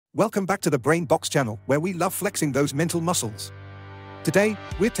Welcome back to the Brain Box channel, where we love flexing those mental muscles. Today,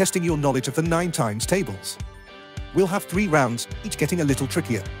 we're testing your knowledge of the 9 times tables. We'll have 3 rounds, each getting a little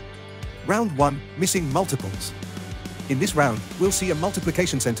trickier. Round 1, missing multiples. In this round, we'll see a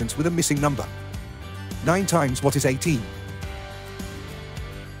multiplication sentence with a missing number. 9 times what is 18?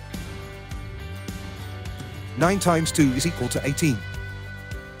 9 times 2 is equal to 18.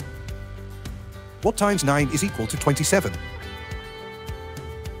 What times 9 is equal to 27?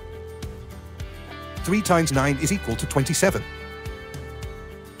 3 times 9 is equal to 27.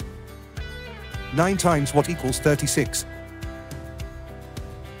 9 times what equals 36?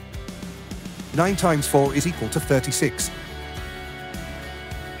 9 times 4 is equal to 36.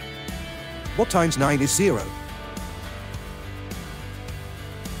 What times 9 is 0?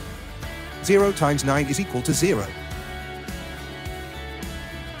 0 times 9 is equal to 0.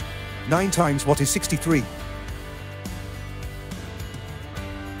 9 times what is 63?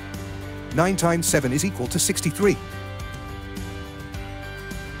 9 times 7 is equal to 63.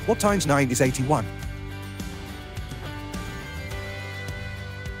 What times 9 is 81?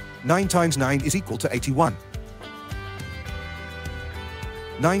 9 times 9 is equal to 81.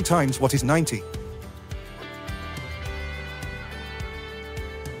 9 times what is 90?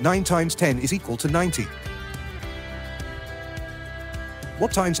 9 times 10 is equal to 90.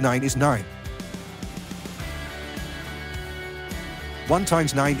 What times 9 is 9? 1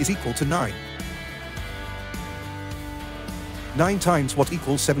 times 9 is equal to 9. 9 times what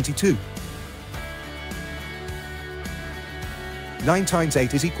equals 72? 9 times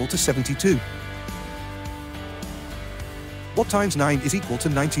 8 is equal to 72. What times 9 is equal to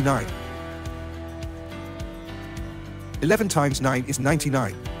 99? 11 times 9 is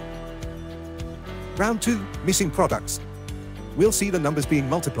 99. Round 2, missing products. We'll see the numbers being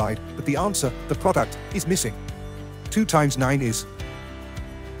multiplied, but the answer, the product, is missing. 2 times 9 is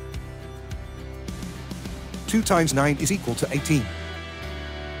 2 times 9 is equal to 18.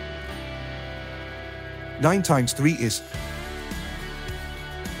 9 times 3 is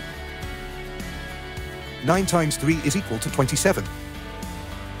 9 times 3 is equal to 27.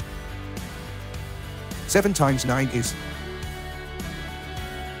 7 times 9 is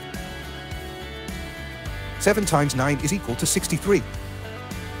 7 times 9 is equal to 63.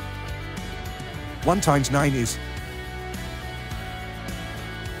 1 times 9 is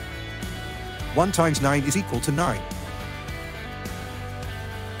 1 times 9 is equal to 9.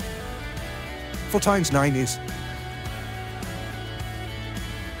 4 times 9 is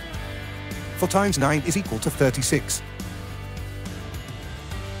 4 times 9 is equal to 36.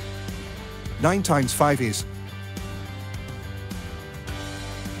 9 times 5 is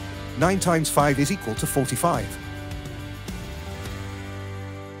 9 times 5 is equal to 45.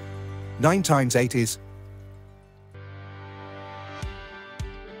 9 times 8 is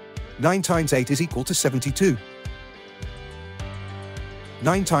 9 times 8 is equal to 72.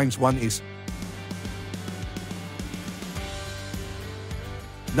 9 times 1 is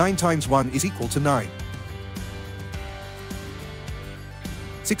 9 times 1 is equal to 9.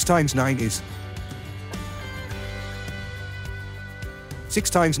 6 times 9 is 6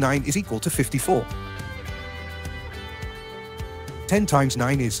 times 9 is equal to 54. 10 times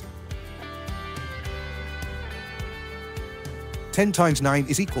 9 is 10 times 9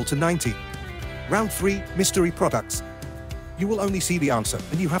 is equal to 90. Round 3, mystery products. You will only see the answer,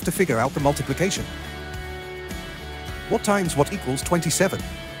 and you have to figure out the multiplication. What times what equals 27?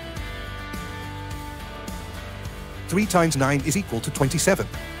 3 times 9 is equal to 27.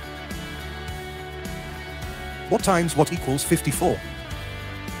 What times what equals 54?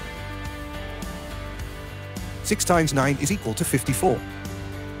 6 times 9 is equal to 54.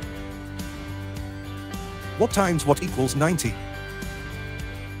 What times what equals 90?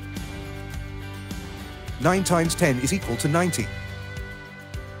 9 times 10 is equal to 90.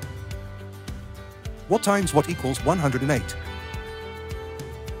 What times what equals 108?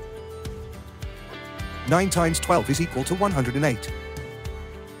 9 times 12 is equal to 108.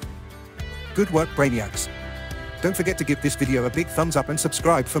 Good work, Brainiacs. Don't forget to give this video a big thumbs up and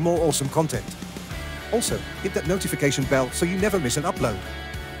subscribe for more awesome content. Also, hit that notification bell so you never miss an upload.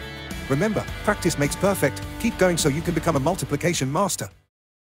 Remember, practice makes perfect. Keep going so you can become a multiplication master.